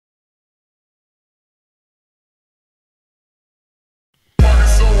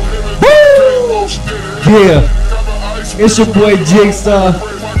Yeah, it's your boy Jigsaw.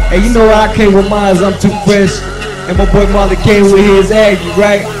 And you know why I came with mine is I'm too fresh. And my boy Marley came with his Aggie,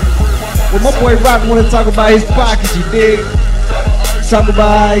 right? Well, my boy Rock wanna talk about his pockets, you dig? Talk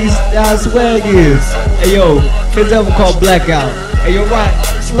about how his swag is. Hey yo, his album called Blackout. Hey yo, Rock,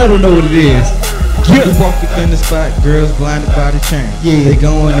 let him know what it is. Yeah. We walk up in the spot, girls blinded by the chain. Yeah, they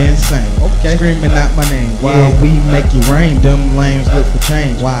going insane. Okay, screaming out my name. While we make it rain, them lames look for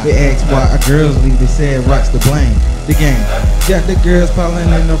change. Why? They ask why our girls leave. They said Rock's to blame. The game got the girls piling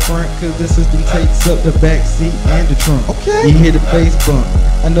in the front, cause the system takes up the back seat and the trunk. Okay, you hear the bass bump.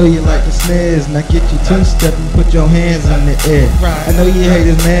 I know you like the snares, now get you two-stepping, put your hands in the air. Right. I know you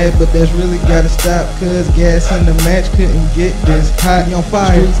haters mad, but that's really gotta stop, cause gas in the match couldn't get this hot. You on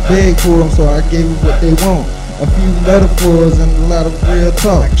fire, streets beg for them, so I gave them what they want. A few metaphors and a lot of real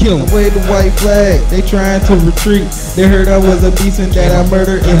talk. I kill them. Wave the white flag, they trying to retreat. They heard I was a beast and that I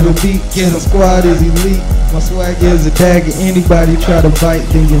murdered in the beat. My squad is elite, my swag is a dagger. Anybody try to bite,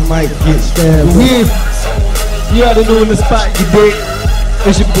 then you might get stabbed. You oughta know in the spot, you dig?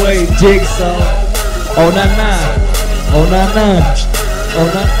 It's your boy Jigsaw. Oh nah nah, oh nah nah, oh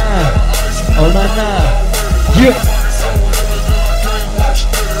nah nah, oh nah nah. Yeah,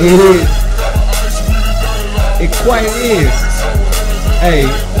 it is. It quite is. Hey,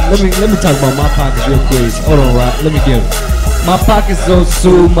 let me talk about my pockets real quick. Hold on, Rock. Let me get it. My pockets on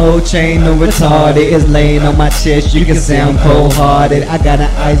sumo, chain no retarded. It's laying on my chest, you can sound cold-hearted. I got an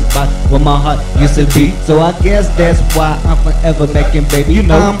ice box where my heart used to be, so I guess that's why I'm forever making, baby. You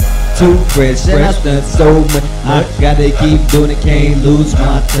know I'm too fresh, and I done so much. I gotta keep doing it, can't lose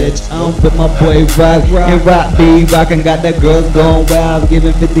my touch. I'm with my boy Rock, and Rock be rockin'. Got that girls going wild,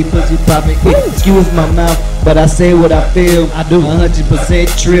 giving 50 pussy poppin'. Excuse my mouth, but I say what I feel. I do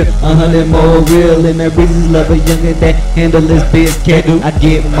 100% trip, 100 more real. And that reasons love a youngin' that handle this bitch can't do. I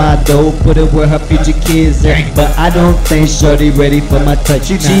get my dough, put it where her future kids at. But I don't think shorty ready for my touch.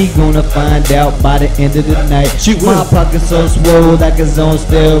 She gonna find out by the end of the night. My pockets so swole like it's on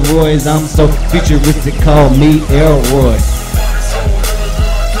steroids. I'm so futuristic, call me Elroy.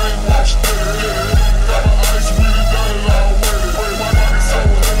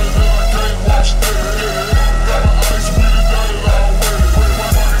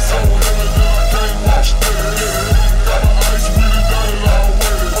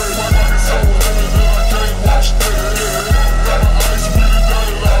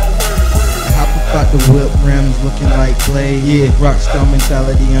 The whip rims looking like clay. Yeah, rockstar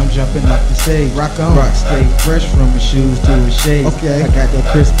mentality, I'm jumping off the stage. Rock on. Rock stay fresh from his shoes to his shades. Okay, I got that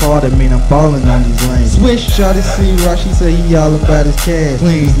Chris Paul, that mean I'm ballin' on these lanes. Swish, shawty see Rock, she say he all about his cash.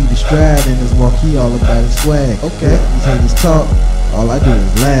 Clean, see the stride in his walk, he all about his swag. Okay, these haters talk, all I do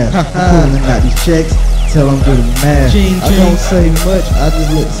is laugh. I'm pulling out these checks, tell them do the math. I don't say much, I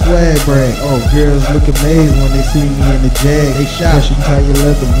just let the swag brag. Oh, girls look amazed when they see me in the Jag. They shot, you tie your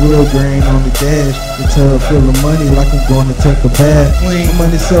leather wood grain on the dash. The tub full of money like I'm going to take a bath. My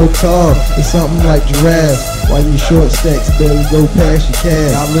money's so tall, it's something like giraffe. While you short stacks barely go past your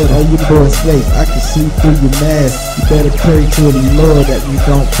calf. Oh, your boy's fake, I can see through your mask. You better pray to the Lord that we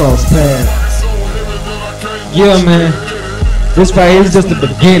don't cross paths. Yeah, man, this right here is just the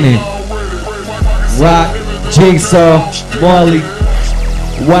beginning. Rock, Jigsaw, Marley,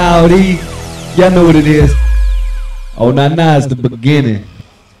 Wild E, y'all know what it is. Oh nah nah, it's the beginning.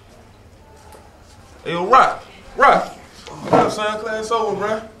 Hey yo, Rock, you got sound class over,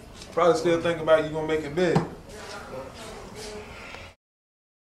 bruh. Probably still thinking about you gonna make it big.